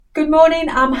Good morning.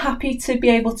 I'm happy to be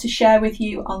able to share with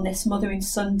you on this Mothering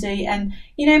Sunday. And,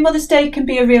 Mother's Day can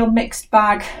be a real mixed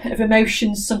bag of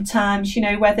emotions sometimes,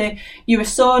 whether you're a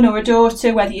son or a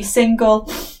daughter, whether you're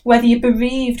single, whether you're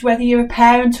bereaved, whether you're a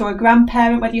parent or a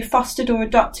grandparent, whether you're fostered or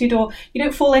adopted, or you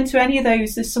don't fall into any of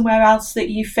those. There's somewhere else that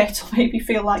you fit, or maybe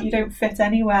feel like you don't fit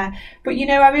anywhere. But,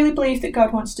 I really believe that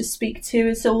God wants to speak to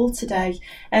us all today,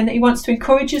 and that he wants to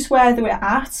encourage us where we're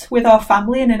at with our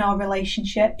family and in our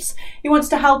relationships. He wants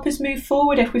to help us move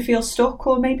forward if we feel stuck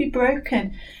or maybe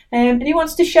broken. And he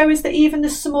wants to show us that even the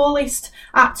smallest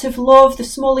act of love, the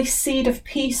smallest seed of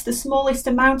peace, the smallest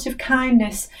amount of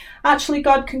kindness, actually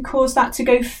God can cause that to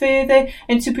go further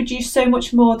and to produce so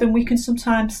much more than we can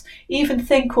sometimes even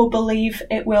think or believe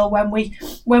it will when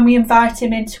we invite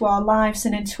him into our lives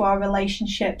and into our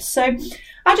relationships. So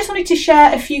I just wanted to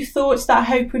share a few thoughts that I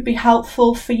hope would be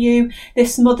helpful for you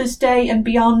this Mother's Day and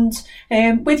beyond,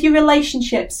 with your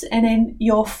relationships and in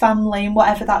your family and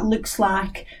whatever that looks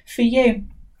like for you.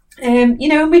 And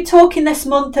we're talking this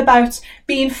month about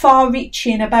being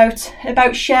far-reaching,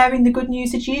 about sharing the good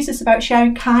news of Jesus, about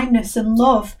sharing kindness and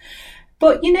love.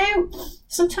 But,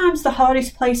 sometimes the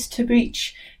hardest place to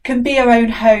reach can be our own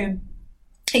home.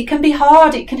 It can be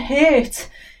hard, it can hurt,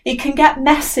 it can get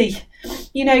messy.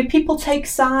 People take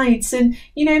sides, and,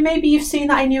 maybe you've seen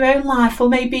that in your own life, or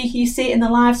maybe you see it in the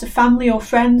lives of family or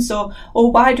friends or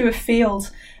wider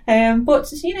afield.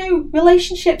 But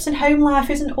relationships and home life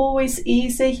isn't always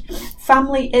easy.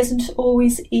 Family isn't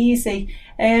always easy.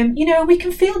 We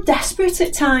can feel desperate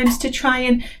at times to try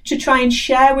and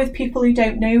share with people who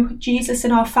don't know Jesus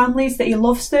in our families that he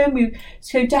loves them. We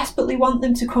so desperately want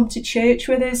them to come to church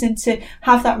with us and to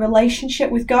have that relationship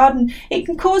with God. And it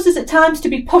can cause us at times to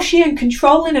be pushy and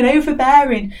controlling and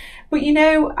overbearing. But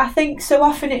I think so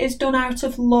often it is done out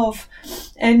of love.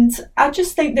 And I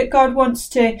just think that God wants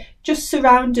to just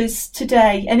surround us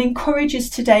today and encourage us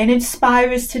today and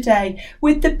inspire us today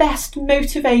with the best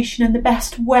motivation and the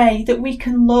best way that we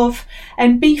can love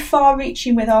and be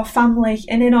far-reaching with our family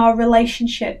and in our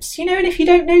relationships. And if you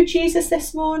don't know Jesus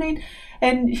this morning,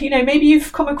 and maybe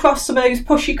you've come across some of those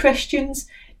pushy Christians,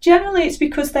 generally it's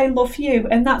because they love you,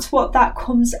 and that's what that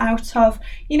comes out of.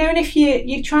 And if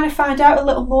you're trying to find out a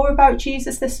little more about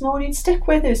Jesus this morning, stick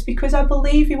with us, because I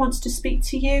believe he wants to speak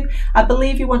to you. I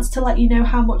believe he wants to let you know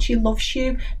how much he loves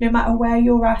you, no matter where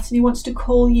you're at, and he wants to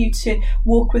call you to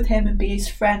walk with him and be his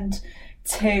friend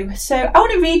too. So I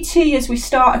want to read to you as we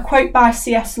start a quote by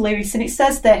C.S. Lewis, and it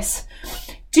says this: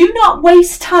 "Do not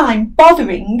waste time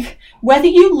bothering whether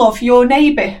you love your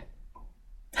neighbour.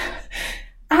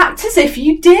 Act as if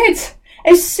you did.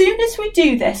 As soon as we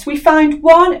do this, we find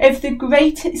one of the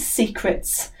greatest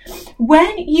secrets.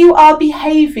 When you are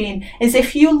behaving as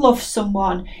if you love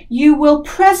someone, you will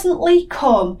presently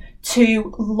come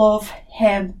to love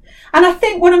him." And I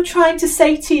think what I'm trying to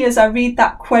say to you as I read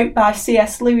that quote by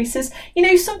C.S. Lewis is,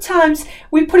 sometimes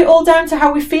we put it all down to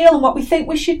how we feel and what we think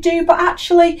we should do, but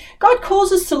actually God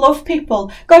calls us to love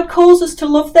people. God calls us to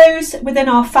love those within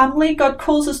our family. God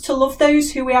calls us to love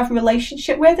those who we have a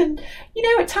relationship with. And,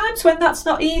 at times when that's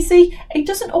not easy, it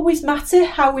doesn't always matter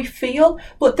how we feel,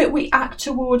 but that we act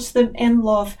towards them in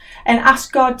love and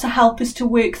ask God to help us to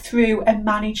work through and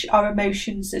manage our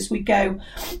emotions as we go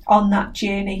on that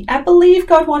journey. I believe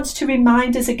God wants to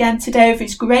remind us again today of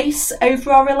his grace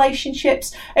over our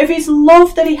relationships, of his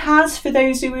love that he has for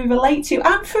those who we relate to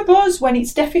and for us when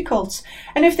it's difficult,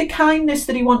 and of the kindness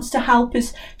that he wants to help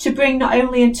us to bring not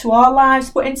only into our lives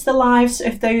but into the lives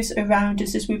of those around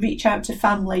us as we reach out to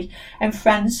family and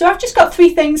friends. So I've just got 3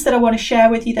 things that I want to share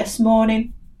with you this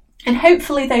morning, and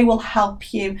hopefully they will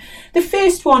help you. The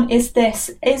first one is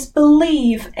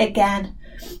believe again.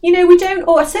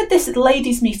 I said this at the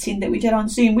ladies' meeting that we did on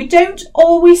Zoom, we don't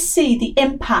always see the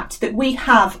impact that we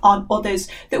have on others,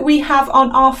 that we have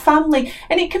on our family.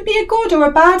 And it can be a good or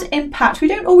a bad impact. We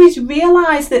don't always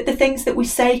realise that the things that we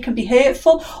say can be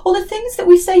hurtful, or the things that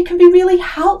we say can be really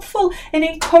helpful and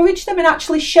encourage them and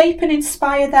actually shape and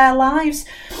inspire their lives.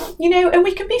 And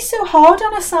we can be so hard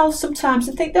on ourselves sometimes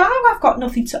and think that, I've got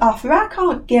nothing to offer, I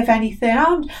can't give anything,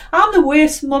 I'm the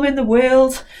worst mum in the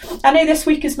world. I know this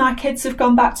week as my kids have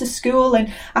gone back to school,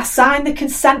 and I signed the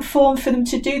consent form for them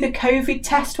to do the COVID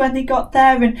test when they got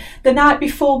there, and the night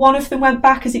before one of them went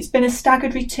back, as it's been a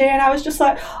staggered return, I was just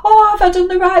like, have I done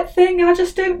the right thing? I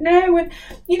just don't know. And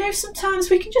sometimes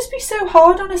we can just be so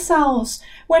hard on ourselves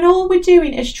when all we're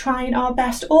doing is trying our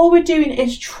best, all we're doing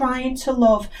is trying to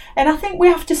love. And I think we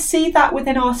have to see that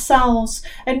within ourselves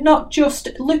and not just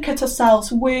look at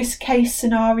ourselves, worst case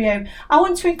scenario. I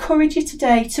want to encourage you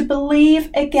today to believe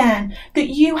again that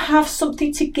you have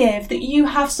something to give, that you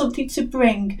have something to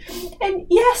bring. And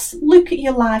yes, look at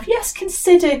your life. Yes,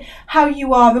 consider how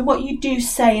you are and what you do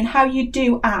say and how you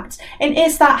do act. And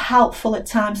is that helpful at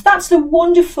times? That's the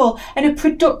wonderful and a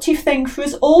productive thing for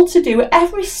us all to do at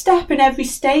every step and every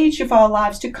stage of our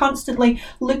lives, to constantly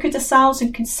look at ourselves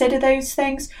and consider those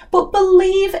things. But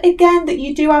believe again that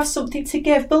you do have something to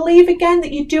give. Believe again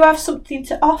that you do have something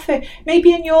to offer.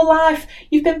 Maybe in your life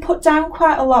you've been put down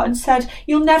quite a lot and said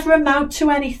you'll never amount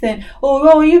to anything,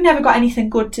 or oh, you've never got anything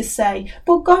good to say.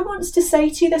 But God wants to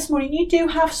say to you this morning, you do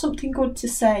have something good to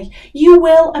say. You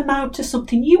will amount to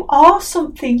something. You are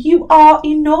something. You are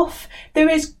enough. There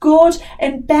is good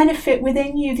and benefit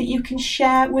within you that you can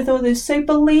share with others. So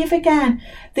believe again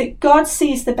that God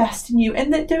sees the best in you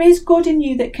and that there is good in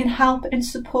you that can help and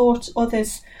support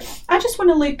others. I just want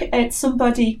to look at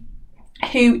somebody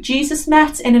who Jesus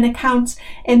met in an account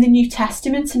in the New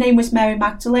Testament. Her name was Mary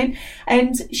Magdalene,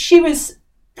 and she was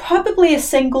probably a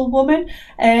single woman.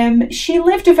 She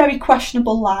lived a very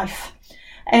questionable life.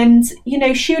 And, you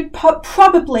know, she would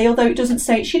probably, although it doesn't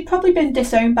say it, she'd probably been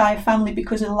disowned by her family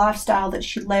because of the lifestyle that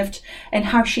she lived and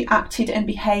how she acted and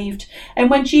behaved. And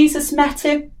when Jesus met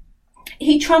her,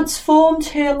 he transformed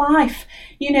her life.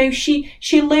 You know, she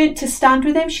learned to stand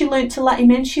with him. She learned to let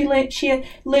him in. She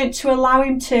learned to allow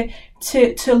him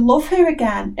to love her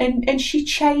again. And she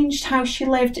changed how she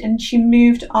lived and she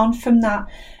moved on from that.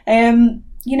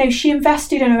 You know, she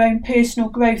invested in her own personal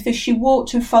growth as she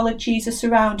walked and followed Jesus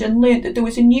around and learned that there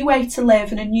was a new way to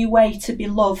live and a new way to be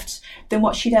loved than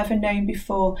what she'd ever known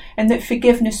before, and that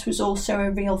forgiveness was also a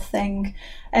real thing.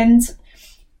 And,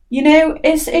 you know,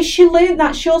 as she learned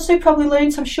that, she also probably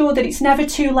learned, I'm sure, that it's never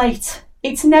too late.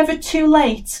 It's never too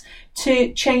late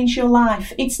to change your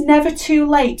life. It's never too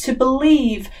late to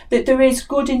believe that there is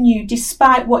good in you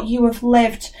despite what you have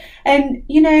lived. And,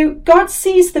 you know, God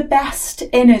sees the best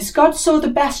in us. God saw the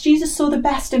best. Jesus saw the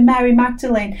best in Mary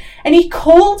Magdalene. And he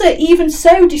called her even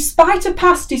so, despite her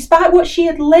past, despite what she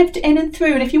had lived in and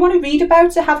through. And if you want to read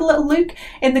about her, have a little look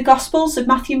in the Gospels of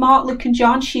Matthew, Mark, Luke and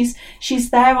John. She's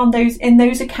there in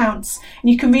those accounts.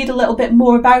 And you can read a little bit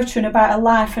more about her and about her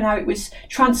life and how it was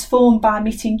transformed by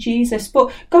meeting Jesus.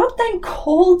 But God then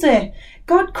called her.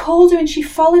 God called her and she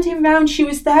followed him round. She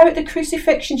was there at the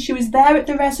crucifixion. She was there at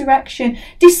the resurrection.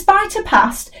 Despite her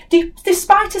past,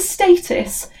 despite her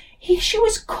status, she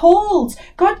was called.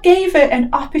 God gave her an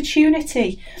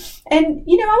opportunity. And,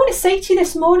 you know, I want to say to you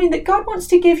this morning that God wants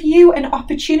to give you an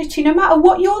opportunity, no matter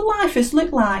what your life has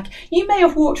looked like. You may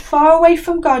have walked far away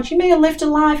from God. You may have lived a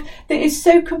life that is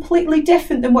so completely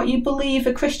different than what you believe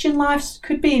a Christian life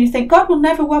could be. And you think, God will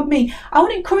never want me. I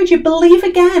want to encourage you, believe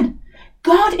again.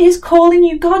 God is calling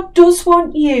you. God does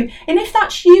want you. And if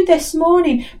that's you this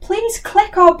morning, please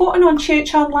click our button on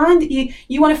Church Online that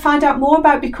you want to find out more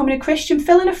about becoming a Christian.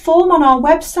 Fill in a form on our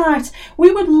website.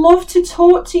 We would love to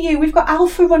talk to you. We've got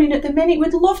Alpha running at the minute.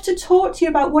 We'd love to talk to you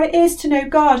about what it is to know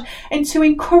God and to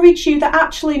encourage you that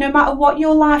actually, no matter what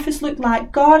your life has looked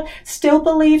like, God still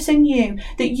believes in you,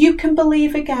 that you can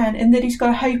believe again and that he's got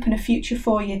a hope and a future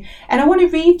for you. And I want to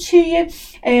read to you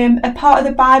a part of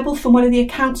the Bible from one of the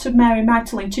accounts of Mary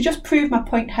Magdalene to just prove my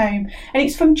point home. And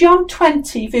it's from John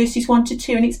 20 verses 1 to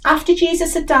 2, and it's after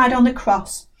Jesus had died on the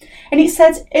cross. And it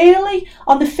says, early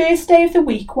on the first day of the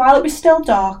week, while it was still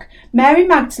dark, Mary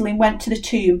Magdalene went to the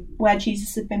tomb where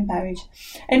Jesus had been buried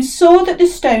and saw that the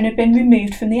stone had been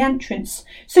removed from the entrance.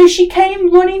 So she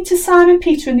came running to Simon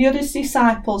Peter and the other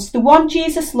disciples, the one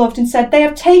Jesus loved, and said, they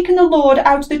have taken the Lord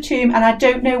out of the tomb and I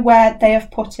don't know where they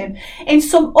have put him. In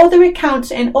some other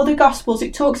accounts in other Gospels,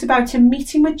 it talks about him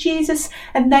meeting with Jesus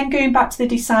and then going back to the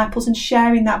disciples and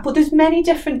sharing that. But there's many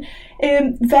different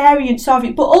variants of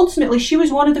it. But ultimately, she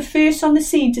was one of the first on the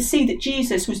scene to see that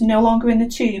Jesus was no longer in the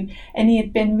tomb and he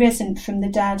had been risen from the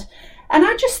dead. And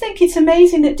I just think it's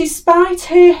amazing that despite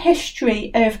her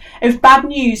history of bad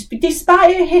news,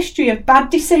 despite her history of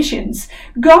bad decisions,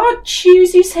 God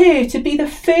chooses her to be the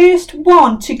first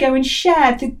one to go and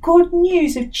share the good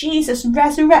news of Jesus'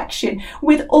 resurrection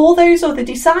with all those other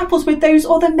disciples, with those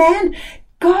other men.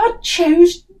 God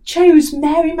chose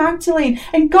Mary Magdalene,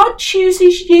 and God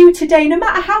chooses you today. No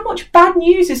matter how much bad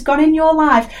news has gone in your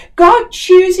life, God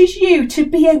chooses you to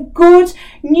be a good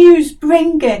news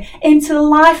bringer into the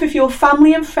life of your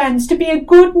family and friends, to be a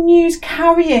good news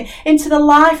carrier into the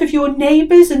life of your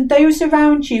neighbours and those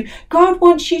around you. God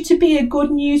wants you to be a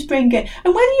good news bringer.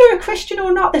 And whether you're a Christian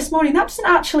or not this morning, that doesn't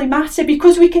actually matter,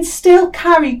 because we can still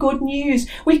carry good news.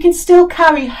 We can still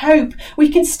carry hope. We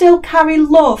can still carry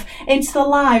love into the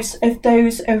lives of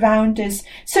those around us.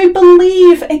 So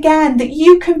believe again that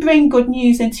you can bring good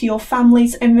news into your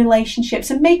families and relationships,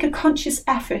 and make a conscious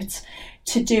effort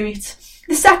to do it.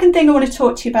 The second thing I want to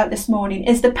talk to you about this morning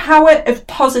is the power of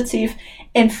positive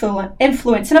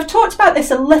influence. And I've talked about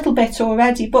this a little bit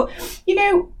already, but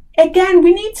again,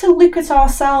 we need to look at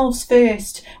ourselves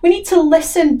first. We need to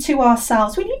listen to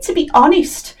ourselves. We need to be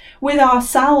honest with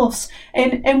ourselves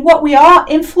and what we are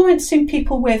influencing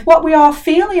people with, what we are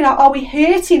feeling. Are we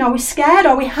hurting? Are we scared?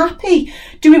 Are we happy?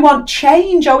 Do we want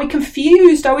change? Are we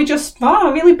confused? Are we just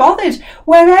really bothered?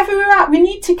 Wherever we're at, we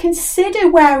need to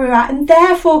consider where we're at, and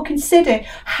therefore consider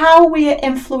how we are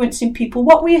influencing people,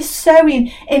 what we are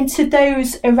sowing into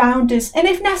those around us, and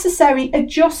if necessary,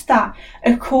 adjust that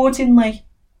accordingly.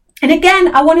 And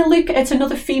again, I want to look at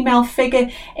another female figure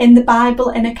in the Bible,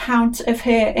 an account of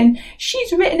her. And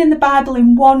she's written in the Bible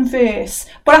in one verse,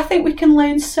 but I think we can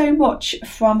learn so much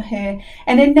from her.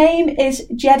 And her name is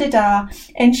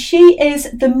Jedidah, and she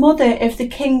is the mother of the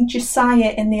King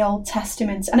Josiah in the Old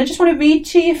Testament. And I just want to read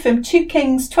to you from 2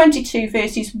 Kings 22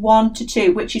 verses 1 to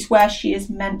 2, which is where she is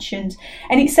mentioned.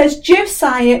 And it says,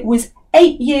 Josiah was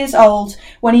 8 years old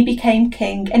when he became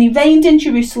king, and he reigned in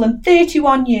Jerusalem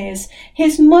 31 years.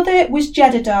 His mother was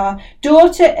Jedidah,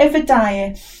 daughter of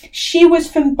Adaiah. She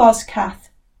was from Bozkath.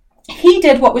 He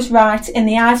did what was right in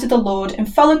the eyes of the Lord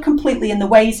and followed completely in the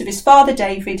ways of his father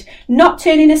David, not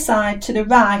turning aside to the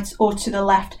right or to the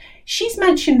left. She's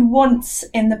mentioned once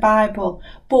in the Bible,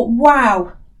 but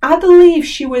wow, I believe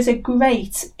she was a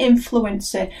great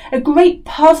influencer, a great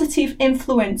positive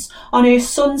influence on her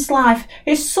son's life.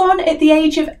 Her son at the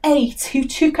age of 8 who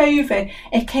took over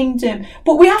a kingdom.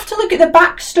 But we have to look at the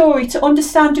backstory to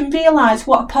understand and realise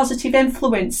what a positive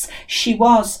influence she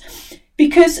was.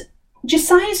 Because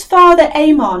Josiah's father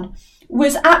Amon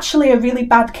was actually a really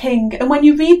bad king. And when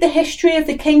you read the history of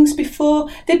the kings before,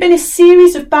 there'd been a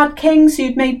series of bad kings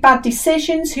who'd made bad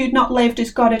decisions, who'd not lived as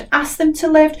God had asked them to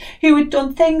live, who had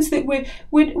done things that were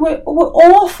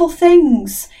awful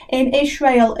things in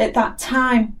Israel at that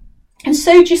time. And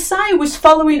so Josiah was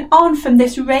following on from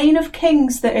this reign of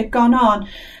kings that had gone on.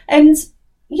 And,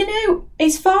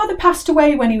 his father passed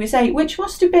away when he was 8, which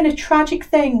must have been a tragic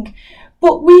thing.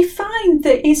 But we find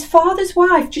that his father's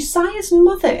wife, Josiah's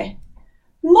mother,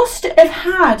 must have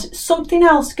had something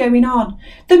else going on.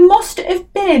 There must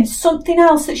have been something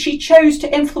else that she chose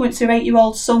to influence her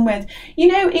 8-year-old son with.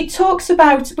 It talks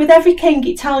about, with every king,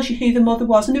 it tells you who the mother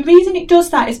was. And the reason it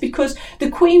does that is because the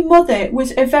Queen Mother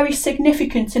was a very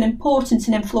significant and important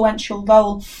and influential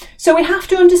role. So we have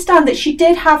to understand that she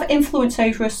did have influence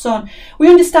over her son. We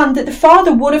understand that the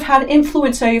father would have had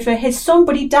influence over his son,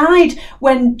 but he died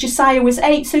when Josiah was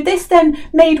 8. So this then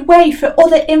made way for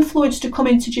other influence to come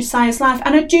into Josiah's life.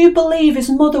 And I do believe his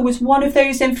mother was one of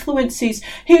those influences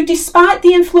who, despite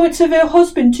the influence of her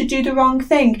husband to do the wrong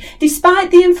thing,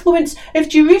 despite the influence of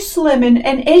Jerusalem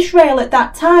and Israel at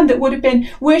that time that would have been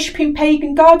worshipping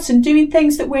pagan gods and doing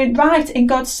things that weren't right in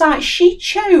God's sight, she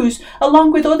chose,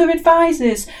 along with other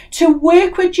advisors, to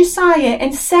work with Josiah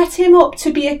and set him up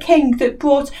to be a king that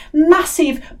brought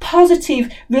massive, positive,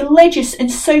 religious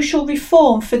and social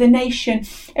reform for the nation.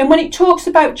 And when it talks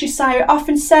about Josiah, it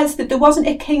often says that there wasn't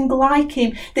a king like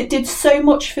him that did so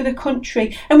much for the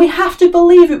country. And we have to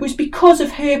believe it was because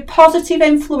of her positive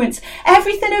influence.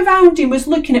 Everything around him was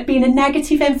looking at being a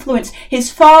negative influence.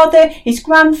 His father, his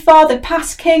grandfather,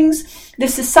 past kings, the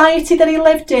society that he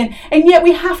lived in. And yet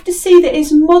we have to see that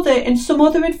his mother and some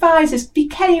other advisors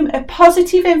became a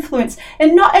positive influence.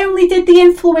 And not only did they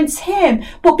influence him,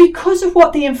 but because of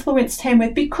what they influenced him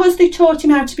with, because they taught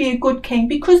him how to be a good king,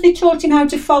 because they taught him how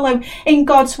to follow in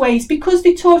God's ways, because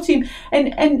they taught him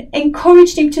and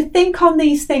encouraged him to think on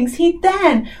these things, he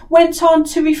then went on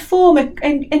to reform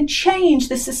and change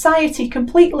the society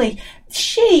completely.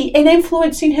 She, in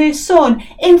influencing her son,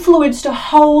 influenced a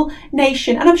whole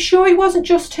nation. And I'm sure it wasn't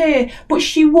just her, but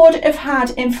she would have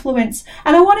had influence.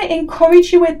 And I want to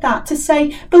encourage you with that, to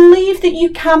say, believe that you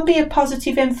can be a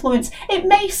positive influence. It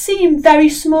may seem very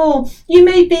small. You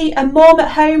may be a mom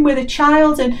at home with a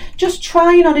child and just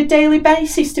trying on a daily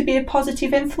basis to be a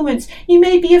positive influence. You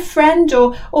may be a friend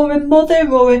or a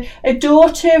mother or a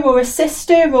daughter or a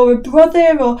sister or a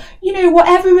brother or,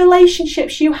 whatever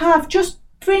relationships you have. Just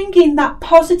bringing that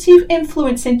positive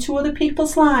influence into other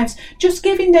people's lives, just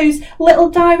giving those little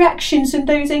directions and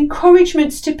those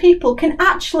encouragements to people can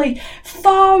actually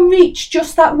far reach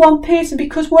just that one person,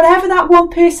 because whatever that one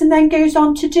person then goes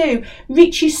on to do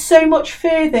reaches so much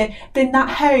further than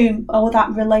that home or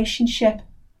that relationship.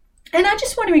 And I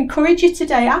just want to encourage you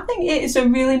today, I think it is a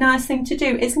really nice thing to do,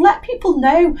 is let people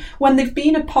know when they've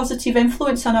been a positive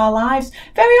influence on our lives.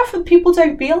 Very often people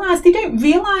don't realise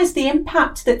the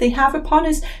impact that they have upon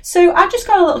us. So I just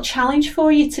got a little challenge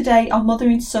for you today on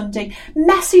Mothering Sunday.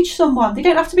 Message someone. They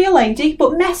don't have to be a lady,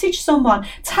 but message someone.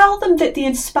 Tell them that they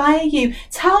inspire you.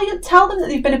 Tell them that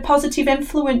they've been a positive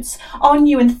influence on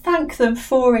you, and thank them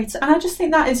for it. And I just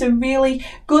think that is a really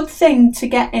good thing to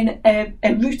get in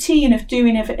a routine of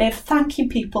doing, of thanking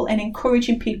people and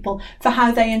encouraging people for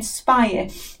how they inspire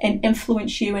and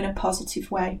influence you in a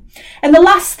positive way. And the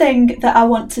last thing that I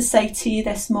want to say to you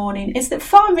this morning is that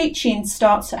far-reaching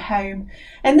starts at home.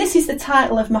 And this is the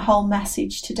title of my whole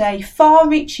message today.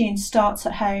 Far-reaching starts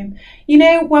at home. You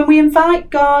know, when we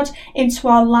invite God into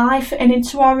our life and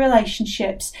into our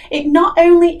relationships, it not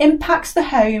only impacts the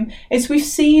home, as we've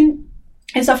seen,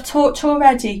 as I've talked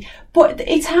already, but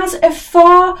it has a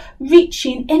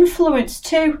far-reaching influence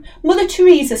too. Mother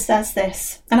Teresa says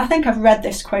this, and I think I've read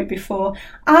this quote before: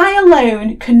 "I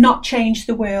alone cannot change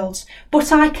the world,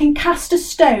 but I can cast a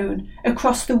stone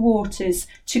across the waters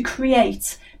to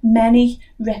create many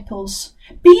ripples."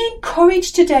 Be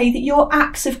encouraged today that your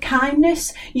acts of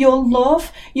kindness, your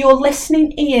love, your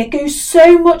listening ear goes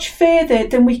so much further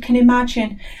than we can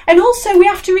imagine. And also we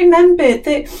have to remember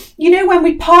that, you know, when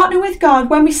we partner with God,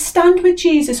 when we stand with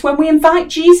Jesus, when we invite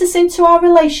Jesus into our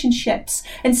relationships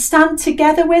and stand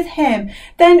together with him,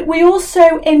 then we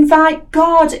also invite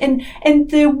God and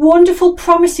the wonderful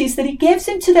promises that he gives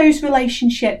into those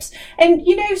relationships. And,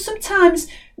 you know, sometimes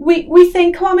we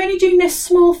think, oh, I'm only doing this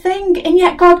small thing, and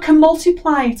yet God can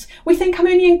multiply it. We think I'm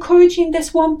only encouraging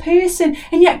this one person,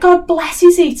 and yet God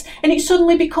blesses it, and it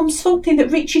suddenly becomes something that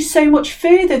reaches so much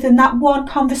further than that one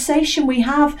conversation we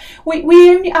have.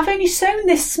 I've only sown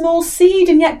this small seed,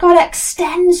 and yet God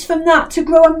extends from that to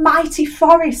grow a mighty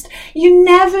forest. You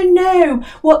never know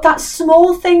what that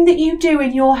small thing that you do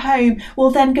in your home will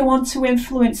then go on to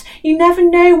influence. You never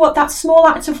know what that small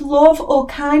act of love or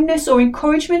kindness or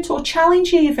encouragement or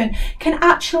challenge even can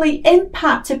actually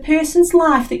impact a person's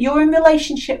life that you're in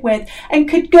relationship with, and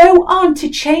could go on to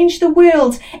change the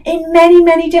world in many,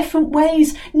 many different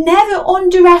ways. Never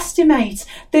underestimate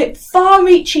that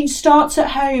far-reaching starts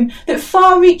at home, that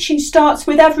far-reaching starts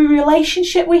with every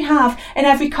relationship we have and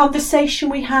every conversation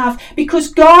we have, because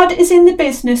God is in the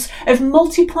business of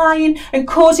multiplying and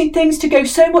causing things to go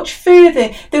so much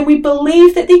further than we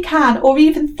believe that they can, or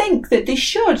even think that they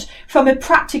should, from a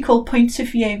practical point of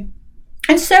view.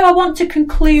 And so I want to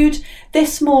conclude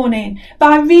this morning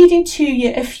by reading to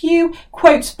you a few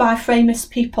quotes by famous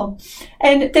people.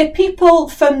 And they're people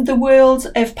from the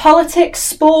world of politics,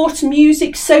 sport,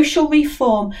 music, social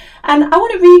reform. And I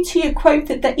want to read to you a quote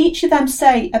that each of them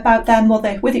say about their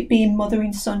mother, with it being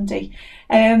Mothering Sunday.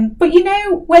 But you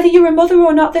know, whether you're a mother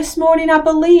or not this morning, I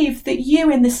believe that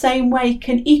you in the same way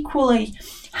can equally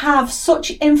have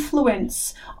such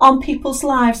influence on people's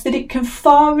lives that it can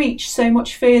far reach so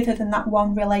much further than that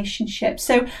one relationship.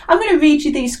 So I'm going to read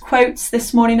you these quotes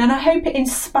this morning, and I hope it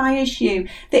inspires you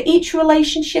that each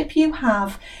relationship you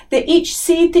have, that each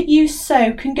seed that you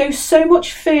sow can go so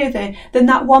much further than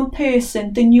that one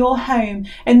person, than your home,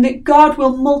 and that God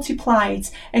will multiply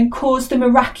it and cause the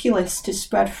miraculous to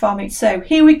spread from it. So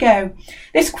here we go.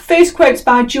 This first quote's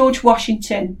by George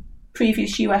Washington,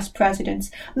 previous US president.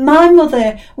 "My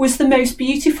mother was the most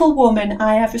beautiful woman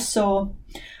I ever saw.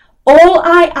 All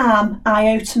I am, I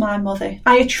owe to my mother.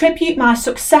 I attribute my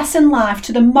success in life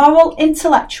to the moral,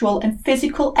 intellectual and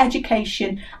physical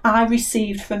education I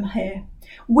received from her."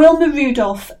 Wilma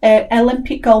Rudolph,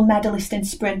 Olympic gold medalist in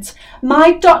sprint.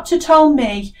 "My doctor told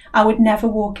me I would never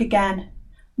walk again.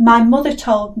 My mother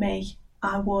told me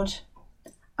I would.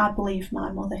 I believe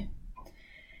my mother."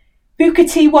 Booker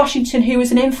T. Washington, who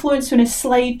was an influencer and a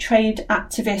slave trade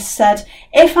activist, said,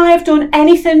 "If I have done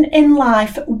anything in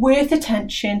life worth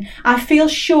attention, I feel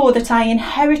sure that I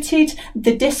inherited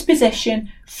the disposition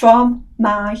from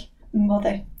my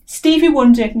mother." Stevie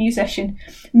Wonder, musician.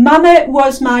 "Mama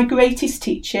was my greatest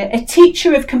teacher, a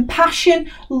teacher of compassion,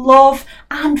 love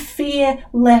and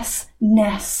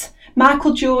fearlessness."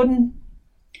 Michael Jordan.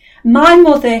 "My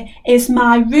mother is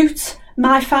my root,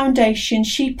 my foundation.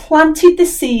 She planted the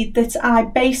seed that I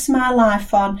base my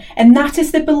life on, and that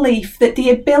is the belief that the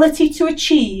ability to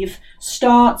achieve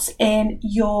starts in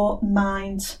your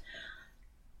mind."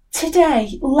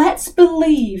 Today, let's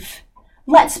believe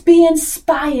Let's be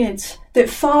inspired that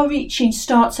far-reaching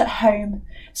starts at home.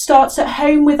 Starts at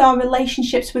home with our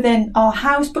relationships within our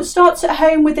house, but starts at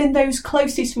home within those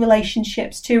closest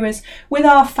relationships to us, with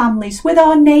our families, with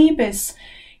our neighbours.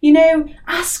 You know,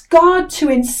 ask God to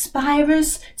inspire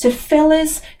us, to fill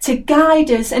us, to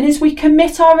guide us. And as we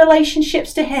commit our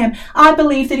relationships to him, I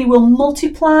believe that he will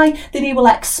multiply, that he will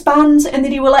expand, and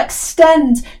that he will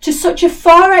extend to such a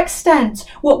far extent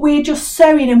what we're just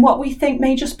sowing and what we think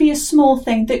may just be a small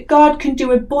thing, that God can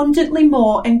do abundantly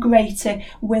more and greater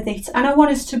with it. And I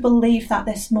want us to believe that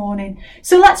this morning.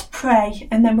 So let's pray,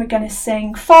 and then we're going to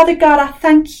sing. Father God, I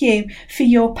thank you for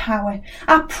your power.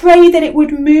 I pray that it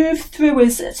would move through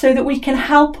us so that we can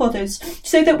help others,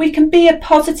 so that we can be a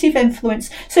positive influence,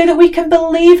 so that we can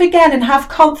believe again and have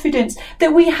confidence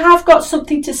that we have got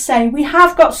something to say, we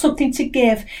have got something to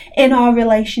give in our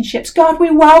relationships. God, we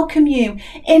welcome you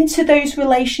into those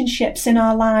relationships in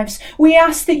our lives. We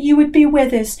ask that you would be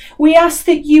with us. We ask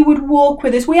that you would walk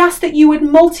with us. We ask that you would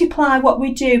multiply what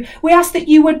we do. We ask that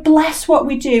you would bless what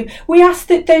we do. We ask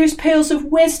that those pearls of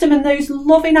wisdom and those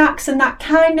loving acts and that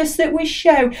kindness that we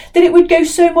show, that it would go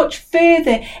so much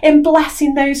further in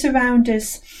blessing those around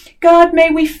us. God, may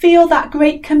we feel that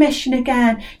great commission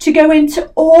again to go into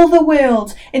all the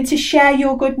world and to share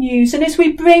your good news. And as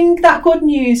we bring that good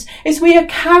news, as we are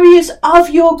carriers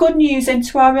of your good news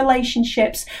into our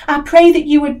relationships, I pray that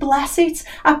you would bless it.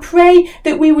 I pray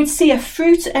that we would see a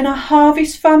fruit and a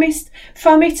harvest from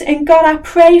it. And God, I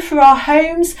pray for our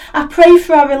homes. I pray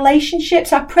for our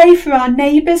relationships. I pray for our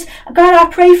neighbours. God,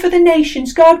 I pray for the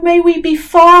nations. God, may we be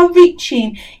far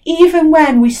reaching even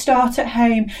when we start at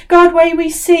home. God, may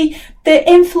we see the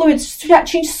influence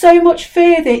stretching so much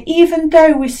further even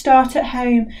though we start at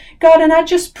home. God, and I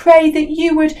just pray that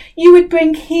you would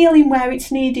bring healing where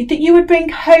it's needed, that you would bring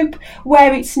hope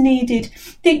where it's needed,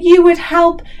 that you would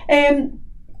help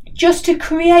just to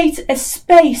create a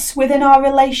space within our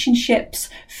relationships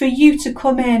for you to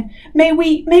come in. May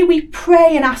we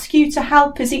pray and ask you to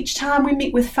help us each time we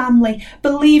meet with family,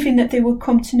 believing that they will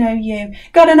come to know you.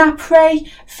 God, and I pray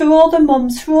for all the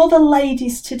mums, for all the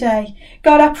ladies today.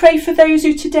 God, I pray for those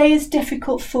who today is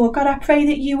difficult for. God, I pray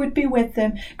that you would be with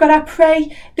them. God, I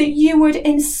pray that you would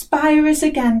inspire us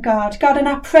again, God. God, and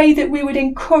I pray that we would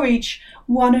encourage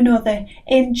one another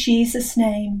in Jesus'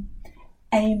 name.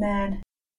 Amen.